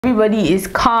everybody is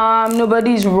calm,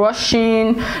 nobody is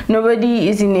rushing, nobody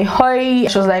is in a hurry.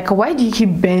 She was like, why do you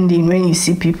keep bending when you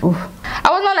see people? I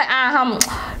was not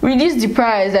like, reduce the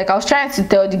price. Like, I was trying to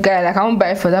tell the guy, like, I won't buy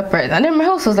it for that price. And then my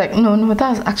host was like, no,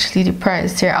 that's actually the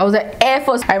price here. I was like, Air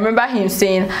Force. I remember him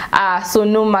saying, so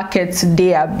no market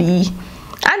today, Abi.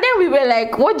 And then we were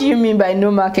like, what do you mean by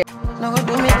no market? No go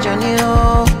do me Johnny,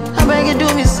 oh. I beg you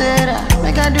do me Sarah,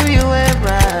 make I do you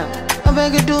a I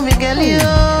beg you do me girlie,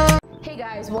 oh. Hey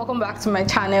guys, welcome back to my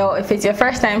channel. If it's your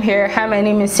first time here, hi, my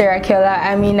name is Sarahkyola.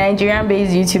 I'm a Nigerian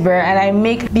based YouTuber and I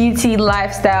make beauty,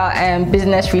 lifestyle and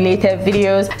business related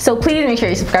videos, so please make sure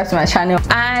you subscribe to my channel.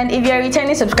 And if you're a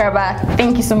returning subscriber,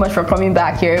 thank you so much for coming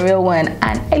back. You're a real one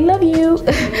and I love you.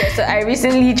 So I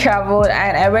recently traveled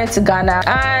and I went to Ghana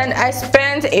and I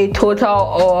spent a total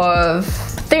of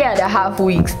 3.5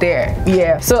 weeks there.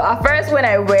 Yeah, so at first when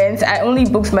I went, I only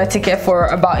booked my ticket for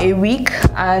about a week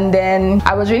and then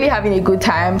I was really having a good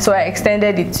time, so I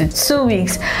extended it to 2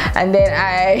 weeks, and then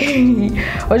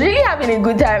I was really having a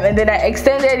good time and then I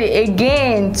extended it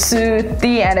again to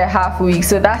 3.5 weeks.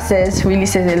 So that really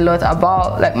says a lot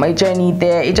about like my journey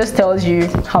there. It just tells you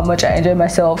how much I enjoy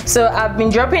myself. So I've been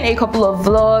dropping a couple of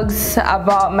vlogs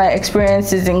about my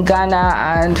experiences in Ghana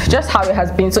and just how it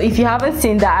has been. So if you haven't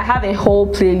seen that, I have a whole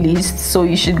playlist, so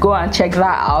you should go and check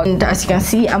that out. And as you can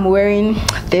see, I'm wearing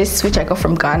this, which I got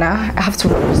from Ghana. I have to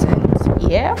represent.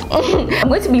 Yeah. I'm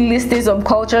going to be listing some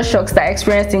culture shocks that I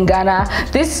experienced in Ghana.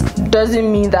 This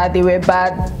doesn't mean that they were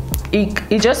bad.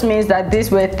 It just means that these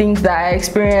were things that I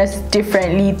experienced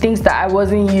differently, things that I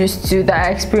wasn't used to, that I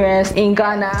experienced in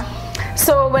Ghana.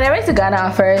 So when I went to Ghana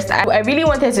at first, I really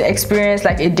wanted to experience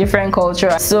like a different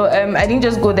culture. So I didn't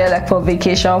just go there like for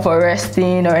vacation, for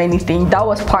resting or anything. That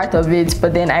was part of it,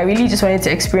 but then I really just wanted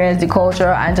to experience the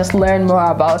culture and just learn more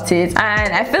about it.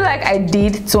 And I feel like I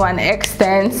did to an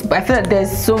extent, but I feel like there's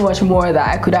so much more that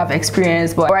I could have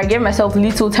experienced, but I gave myself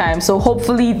little time. So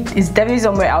hopefully it's definitely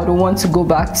somewhere I would want to go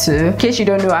back to. In case you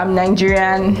don't know, I'm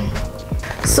Nigerian.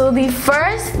 So the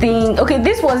first thing, okay,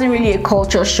 this wasn't really a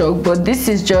culture shock, but this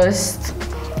is just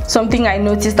something I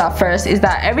noticed at first, is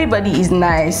that everybody is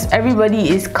nice, everybody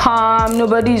is calm,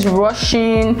 nobody is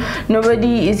rushing,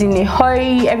 nobody is in a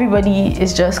hurry, everybody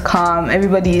is just calm,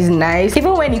 everybody is nice.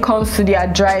 Even when it comes to their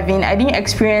driving, I didn't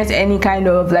experience any kind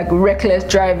of like reckless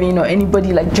driving or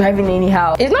anybody like driving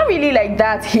anyhow. It's not really like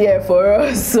that here for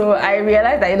us. So I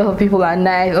realized that a lot of people are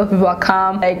nice, a lot of people are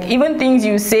calm. Like even things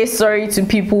you say sorry to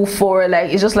people for,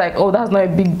 like it's just like, oh, that's not a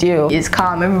big deal. It's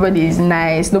calm, everybody is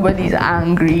nice, nobody is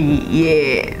angry.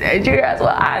 Yeah, Nigerians were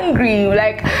angry.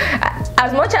 Like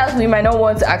as much as we might not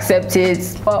want to accept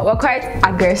it, but we're quite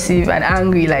aggressive and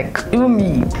angry, like even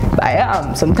me. I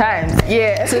am sometimes.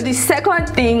 Yeah. So the second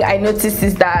thing I noticed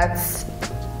is that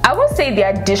I won't say they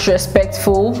are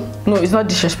disrespectful. No, it's not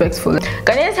disrespectful.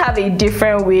 Ghanaians have a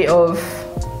different way of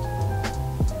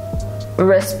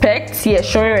respect. Yeah,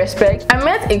 showing respect. I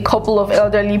met a couple of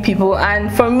elderly people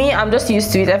and for me, I'm just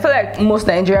used to it. I feel like most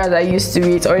Nigerians are used to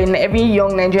it, or in every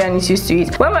young Nigerian is used to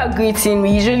it. When we're greeting, we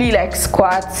usually like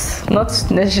squat, not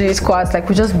necessarily squats, like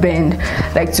we just bend,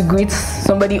 like to greet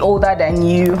somebody older than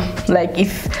you. Like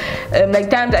if like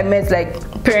times I met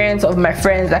like parents of my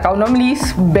friends, like I'll normally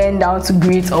bend down to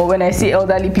greet, or when I see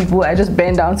elderly people, I just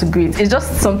bend down to greet. It's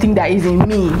just something that is in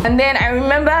me. And then I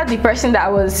remember the person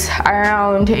that was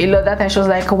around a lot that time, she was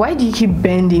like, why do you keep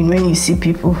bending when you see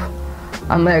people?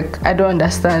 I'm like, I don't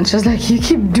understand. She's like, you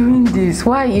keep doing this,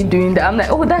 why are you doing that? I'm like,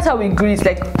 oh, that's how we greet.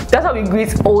 Like that's how we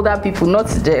greet older people, not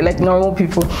like normal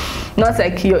people, not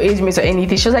like your age mates or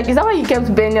anything. She was like, is that why you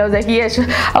kept bending? I was like, yeah.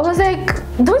 I was like,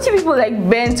 don't you people like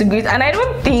bend to greet? And I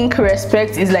don't think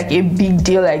respect is like a big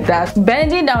deal like that.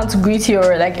 Bending down to greet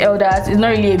your like elders is not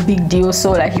really a big deal.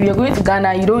 So like if you're going to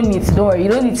Ghana, you don't need to, don't worry, you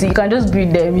don't need to, you can just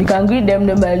greet them. You can greet them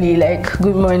normally, like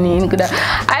good morning, good.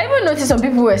 I even noticed some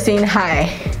people were saying hi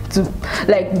to,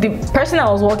 like the person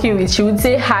I was working with, she would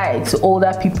say hi to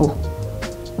older people.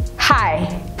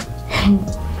 Hi.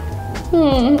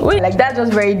 Like that was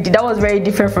very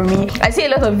different from me. I see a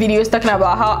lot of videos talking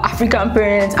about how African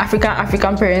parents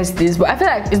this, but I feel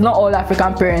like it's not all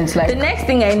African parents. Like the next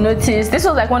thing I noticed, this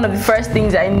was like one of the first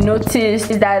things I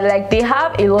noticed, is that like they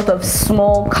have a lot of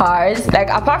small cars. Like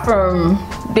apart from,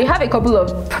 they have a couple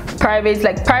of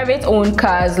private owned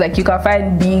cars, like you can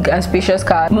find big and spacious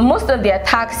cars. Most of their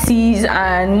taxis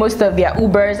and most of their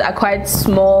Ubers are quite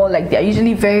small, like they're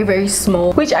usually very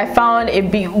small, which I found a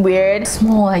bit weird.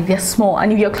 Small, like they're small,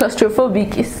 and if you're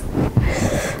claustrophobic, it's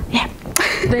yeah.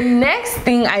 The next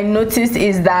thing I noticed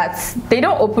is that they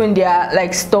don't open their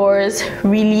like stores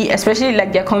really, especially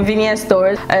like their convenience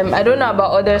stores. I don't know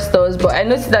about other stores, but I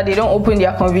noticed that they don't open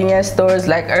their convenience stores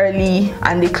like early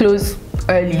and they close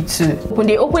early too. When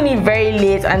they open it very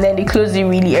late and then they close it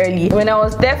really early. When I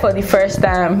was there for the first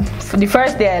time, for the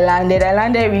first day I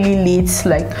landed really late,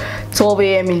 like 12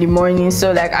 a.m. in the morning,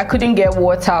 so like I couldn't get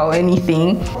water or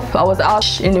anything. I was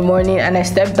out in the morning and I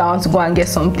stepped down to go and get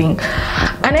something,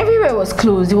 and everywhere was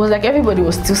closed. It was like everybody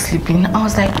was still sleeping. I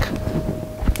was like,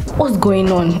 what's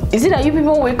going on? Is it that you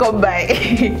people wake up by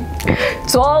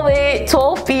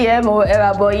 12 p.m. or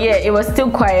whatever? But yeah, it was still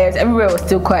quiet. Everywhere was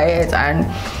still quiet.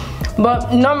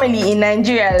 But normally in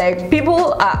Nigeria, like,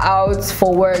 people are out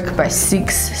for work by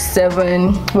 6,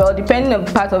 7, well, depending on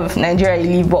the part of Nigeria you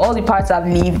live, but all the parts I've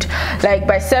lived, like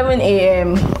by 7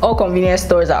 a.m. all convenience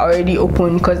stores are already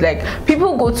open, because like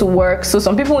people go to work. So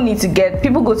some people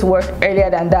go to work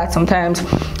earlier than that sometimes,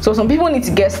 so some people need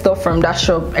to get stuff from that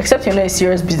shop, except you're not a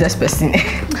serious business person.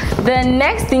 The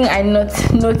next thing I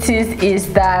noticed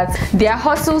is that their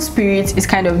hustle spirit is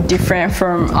kind of different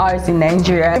from ours in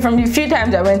Nigeria. From the few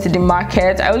times I went to the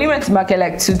market, I only went to market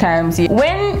like 2 times.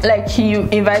 When like you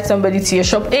invite somebody to your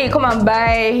shop, hey, come and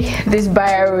buy this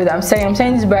biro that I'm selling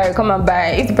this biro, come and buy.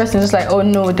 If the person is just like, oh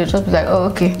no, they'll just be like, oh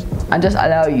okay, and just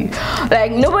allow you.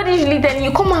 Like, nobody's usually telling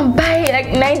you come and buy it. Like,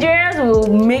 Nigerians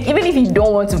will make, even if you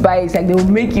don't want to buy it, like they will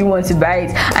make you want to buy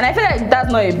it. And I feel like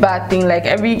that's not a bad thing. Like,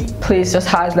 every place just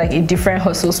has like a different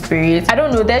hustle spirit. I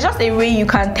don't know, there's just a way you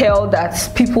can tell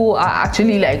that people are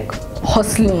actually like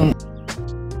hustling.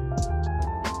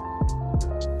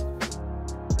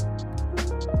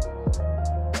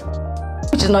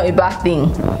 Which is not a bad thing.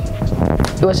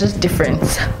 It was just different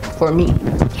for me.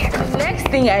 The next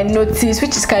thing I noticed,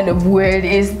 which is kind of weird,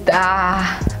 is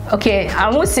that, okay, I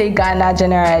won't say Ghana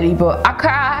generally, but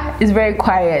Accra is very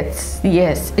quiet.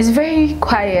 Yes, it's very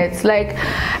quiet. Like,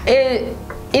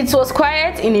 it was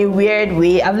quiet in a weird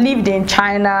way. I've lived in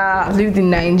China, I've lived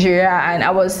in Nigeria, and I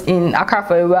was in Accra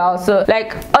for a while. So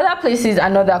like, other places are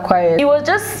not that quiet. It was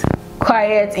just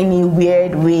quiet in a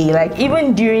weird way. Like,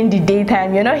 even during the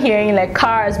daytime, you're not hearing like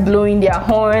cars blowing their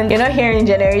horns, you're not hearing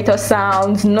generator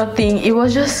sounds, nothing. It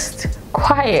was just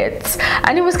quiet,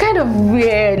 and it was kind of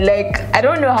weird. Like, I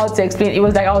don't know how to explain. It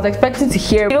was like I was expecting to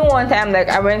hear. Even one time, like,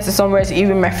 I went to somewhere to eat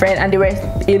with my friend, and there were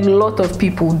a lot of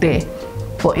people there,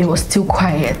 but it was still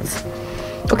quiet.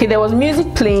 Okay, there was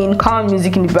music playing, calm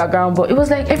music in the background, but it was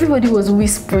like everybody was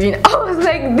whispering. I was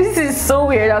like, this is so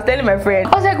weird. I was telling my friend,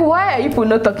 I was like, why are people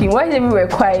not talking? Why is everywhere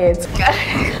quiet?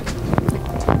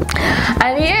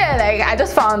 And yeah, like, I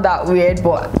just found that weird,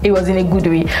 but it was in a good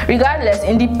way. Regardless,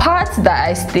 in the parts that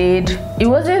I stayed, it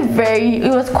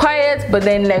was quiet, but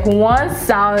then like one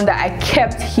sound that I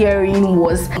kept hearing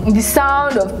was the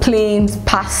sound of planes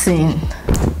passing.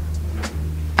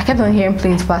 I kept on hearing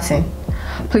planes passing.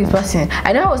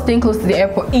 I know I was staying close to the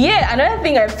airport. Yeah, another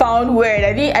thing I found weird,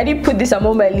 I didn't put this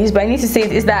among my list, but I need to say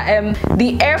it, is that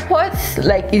the airport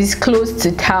like is close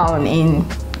to town in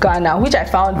Ghana, which I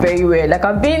found very weird. Like,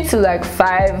 I've been to like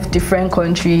 5 different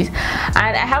countries,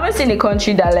 and I haven't seen a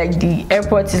country that like the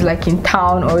airport is like in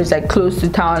town or is like close to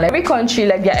town. Like, every country,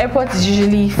 like, their airport is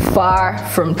usually far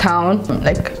from town.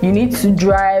 Like, you need to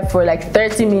drive for like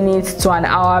 30 minutes to an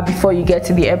hour before you get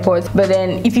to the airport. But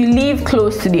then if you live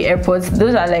close to the airport,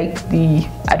 those are like the,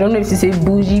 I don't know if you say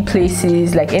bougie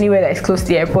places, like anywhere that is close to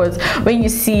the airport. When you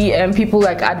see people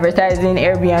like advertising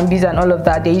Airbnbs and all of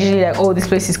that, they usually like, oh, this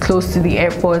place is close to the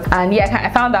airport. And yeah,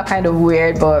 I found that kind of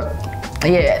weird, but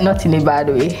yeah, not in a bad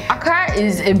way. Accra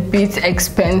is a bit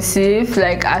expensive,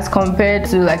 like, as compared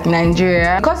to like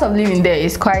Nigeria. The cost of living there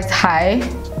is quite high.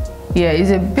 Yeah,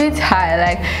 it's a bit high.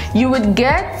 Like, you would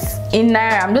get in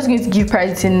Naira, I'm just going to give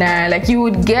prices in Naira, like, you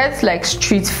would get like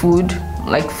street food,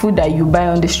 like food that you buy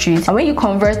on the street, and when you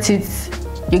convert it,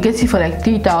 you get it for like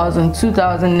 3,000,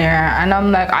 2,000 naira. And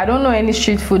I'm like, I don't know any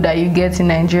street food that you get in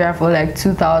Nigeria for like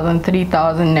 2,000,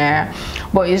 3,000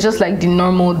 naira, but it's just like the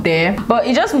normal there. But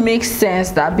it just makes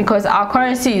sense that because our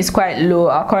currency is quite low,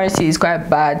 our currency is quite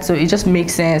bad, so it just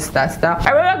makes sense that's that.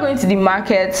 I remember going to the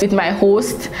market with my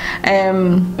host.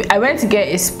 I went to get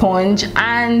a sponge,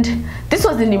 and this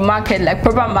was in the market, like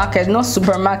proper market, not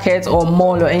supermarket or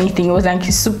mall or anything. It was like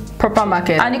a proper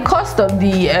market, and the cost of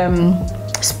the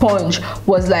sponge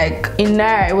was like, in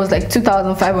naira, it was like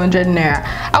 2,500 naira.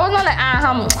 I was not like,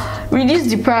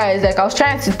 reduce the price. Like, I was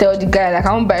trying to tell the guy, like,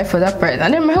 I won't buy it for that price,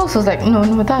 and then my host was like, no,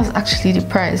 that's actually the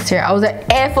price here. I was like,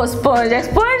 for sponge, like,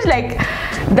 sponge, like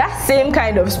that same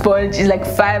kind of sponge is like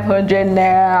 500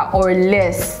 naira or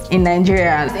less in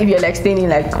Nigeria. If you're like staying in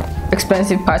like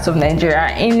expensive parts of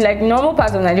Nigeria, in like normal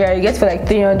parts of Nigeria, you get for like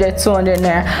 300, 200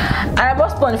 naira, and I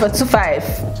bought sponge for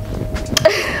 2.5.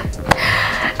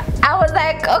 I was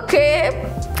like, okay,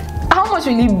 how much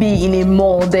will it be in a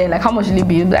mall then? Like how much will it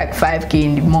be, like 5k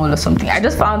in the mall or something? I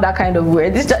just found that kind of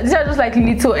weird. These are just like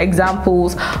little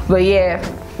examples, but yeah,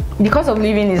 the cost of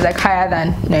living is like higher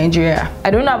than Nigeria. I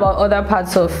don't know about other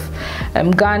parts of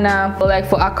Ghana, but like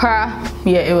for Accra,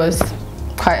 yeah, it was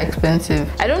quite expensive.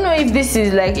 I don't know if this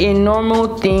is like a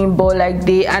normal thing, but like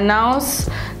they announce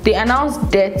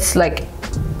debts, like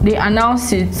they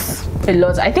announce it a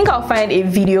lot. I think I'll find a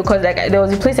video, because like there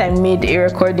was a place I made a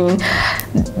recording.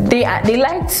 They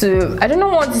like to, I don't know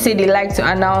what to say, they like to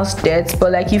announce debts,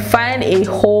 but like you find a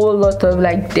whole lot of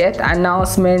like debt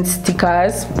announcement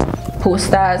stickers,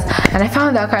 posters, and I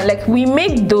found that kind, like we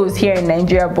make those here in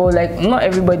Nigeria, but like not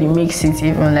everybody makes it.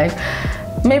 Even like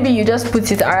maybe you just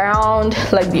put it around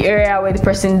like the area where the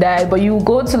person died, but you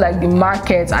go to like the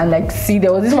market and like see,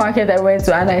 there was this market I went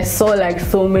to and I saw like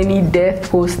so many death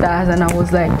posters, and I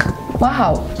was like,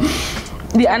 wow,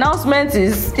 the announcement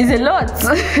is a lot.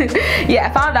 Yeah,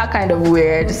 I found that kind of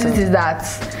weird. So this is that.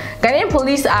 Ghanaian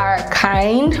police are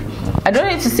kind. I don't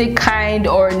need to say kind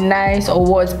or nice or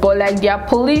what, but like their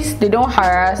police, they don't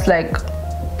harass like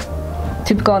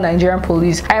typical Nigerian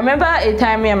police. I remember a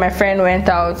time me and my friend went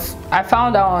out, I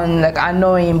found out on like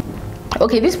annoying.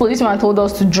 Okay, this policeman told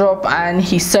us to drop and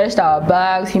he searched our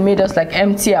bags. He made us like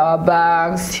empty our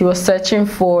bags. He was searching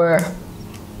for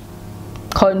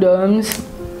condoms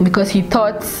because he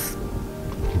thought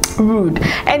rude.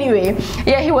 Anyway,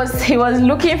 yeah, he was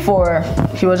looking for,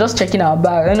 he was just checking our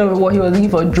bag. I don't know what he was looking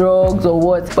for, drugs or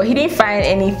what, but he didn't find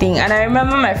anything. And I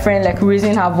remember my friend like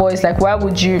raising her voice, like, why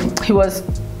would you,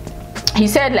 he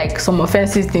said like some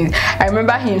offensive things. I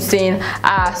remember him saying,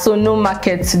 so no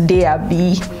market today,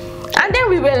 Abi. And then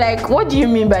we were like, what do you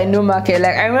mean by no market?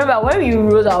 Like I remember when we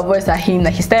rose our voice at him,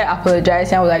 like he started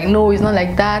apologizing. I was like, no, it's not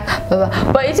like that, blah,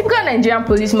 blah. But a typical Nigerian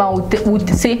policeman would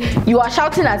say, you are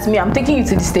shouting at me, I'm taking you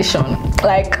to the station.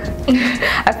 Like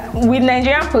with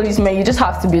Nigerian policemen, you just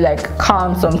have to be like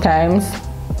calm sometimes,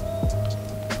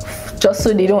 just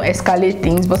so they don't escalate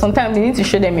things, but sometimes you need to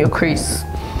show them your grace.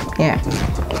 Yeah,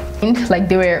 like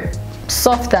they were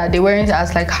softer, they weren't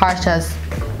as like harsh as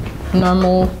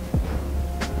normal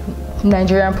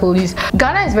Nigerian police.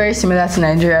 Ghana is very similar to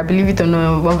Nigeria, believe it or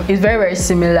not. It's very, very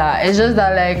similar. It's just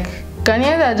that like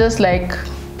Ghanaians are just like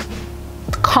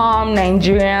calm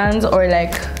Nigerians, or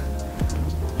like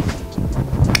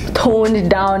toned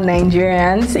down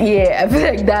Nigerians. Yeah, I feel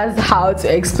like that's how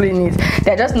to explain it.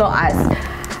 They're just not as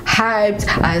hyped,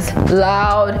 as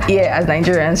loud, yeah, as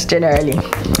Nigerians generally.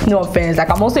 No offense, like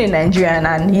I'm also a Nigerian,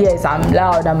 and yes, I'm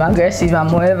loud, I'm aggressive,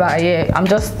 I'm whatever. Yeah, I'm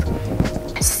just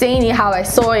saying it how I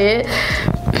saw it.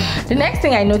 The next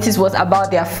thing I noticed was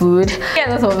about their food.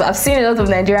 Yeah, I've seen a lot of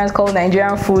Nigerians call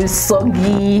Nigerian food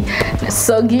soggy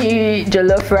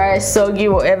jollof rice, soggy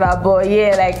whatever, but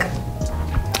yeah, like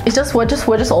it's just we're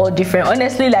just all different.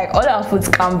 Honestly, like all our foods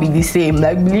can't be the same.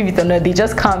 Like believe it or not, they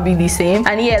just can't be the same.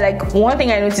 And yeah, like one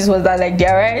thing I noticed was that like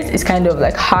their rice is kind of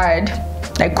like hard.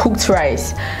 Like cooked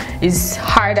rice is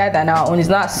harder than our own. It's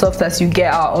not as soft as you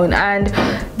get our own, and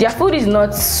their food is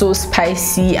not so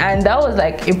spicy, and that was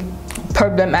like a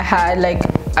problem I had. Like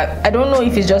I don't know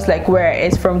if it's just like where I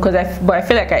ate from, but I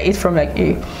feel like I ate from like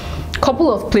a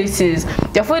couple of places.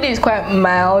 Their food is quite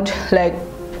mild, like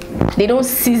they don't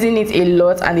season it a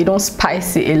lot and they don't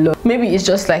spice it a lot. Maybe it's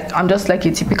just like I'm just like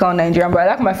a typical Nigerian, but I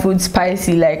like my food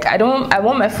spicy. Like I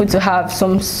want my food to have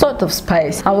some sort of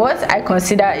spice, and what I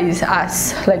consider is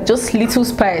as like just little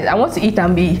spice. I want to eat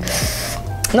and be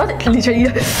not literally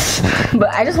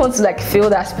but I just want to like feel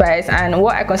that spice. And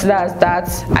what I consider as that,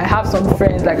 I have some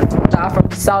friends like that are from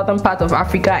the southern part of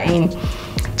Africa in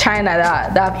China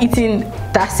that have eaten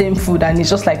that same food, and it's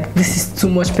just like, this is too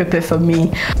much pepper for me.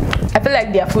 I feel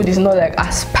like their food is not like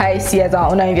as spicy as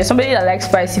our own. And if you're somebody that likes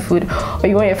spicy food, or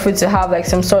you want your food to have like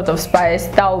some sort of spice,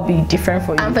 that will be different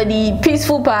for you. And for the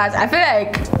peaceful part, I feel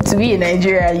like to be in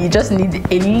Nigeria, you just need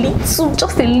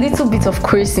just a little bit of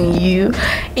grace in you.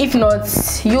 If not,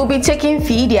 you'll be taking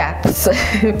idiots.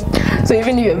 So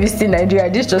even if you're visiting Nigeria,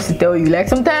 this just to tell you, like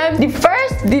sometimes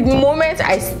the moment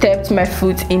I stepped my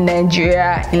foot in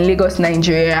Nigeria, in Lagos,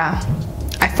 Nigeria,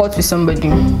 I fought with somebody.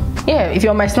 Yeah, if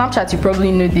you're on my Snapchat, you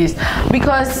probably know this,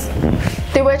 because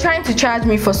they were trying to charge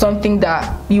me for something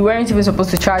that you weren't even supposed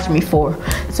to charge me for.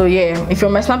 So yeah, if you're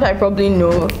on my Snapchat, you probably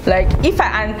know. Like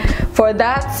and for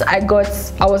that I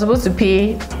was supposed to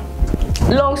pay.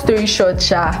 Long story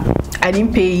short, I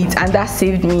didn't pay it, and that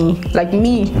saved me. Like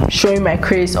me showing my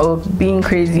craze of being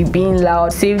crazy, being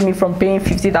loud, saved me from paying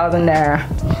 50,000 naira.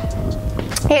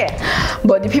 Yeah,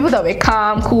 but the people that were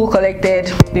calm, cool, collected,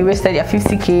 they wasted their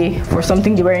 50k for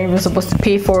something they weren't even supposed to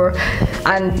pay for.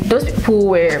 And those people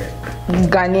were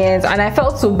Ghanaians, and I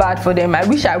felt so bad for them. I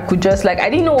wish I could just like, I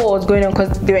didn't know what was going on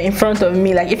because they were in front of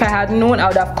me. Like if I had known, I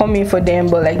would have come in for them,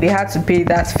 but like they had to pay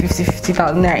that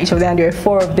 50,000 naira each of them, and there were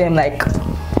 4 of them, like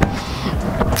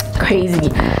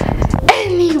crazy.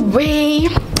 Anyway,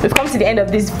 we've come to the end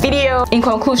of this video. In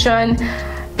conclusion,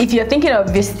 if you're thinking of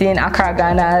visiting Accra,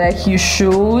 Ghana, like you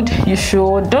should.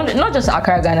 Don't, not just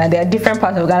Accra, Ghana, there are different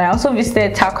parts of Ghana. I also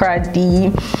visited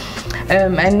Takoradi.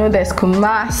 I know there's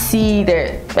Kumasi,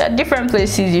 there are different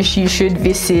places you should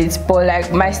visit, but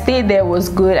like my stay there was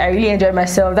good. I really enjoyed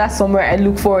myself. That's somewhere I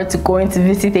look forward to going to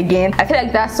visit again. I feel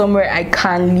like that's somewhere I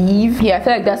can leave. Yeah, I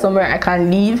feel like that's somewhere I can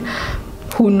leave.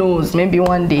 Who knows, maybe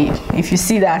one day if you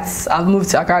see that I've moved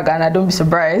to Accra, Ghana, don't be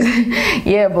surprised.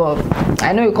 Yeah, but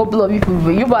I know a couple of people,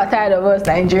 but you are tired of us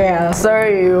Nigerians,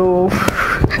 sorry.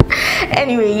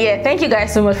 Anyway, yeah, thank you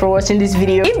guys so much for watching this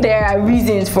video. If there are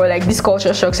reasons for like this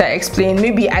culture shocks I explained,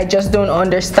 maybe I just don't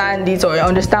understand it or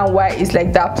understand why it's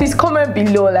like that, please comment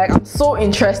below. Like I'm so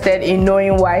interested in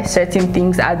knowing why certain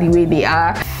things are the way they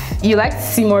are. You like to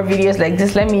see more videos like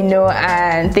this, let me know,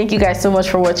 and thank you guys so much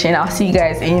for watching. I'll see you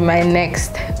guys in my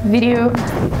next video.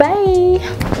 Bye.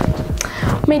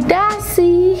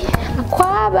 Medasi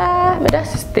Akwaba.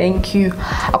 Medasi, thank you.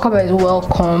 Akwaba is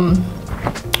welcome.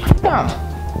 Yeah.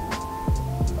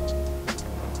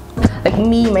 Like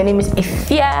me, my name is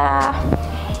Ifya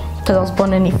because I was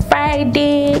born on a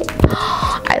Friday.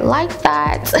 I like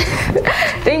that.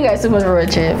 Thank you guys so much for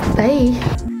watching. Bye.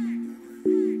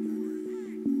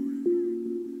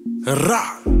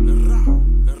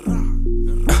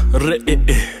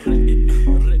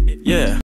 Yeah.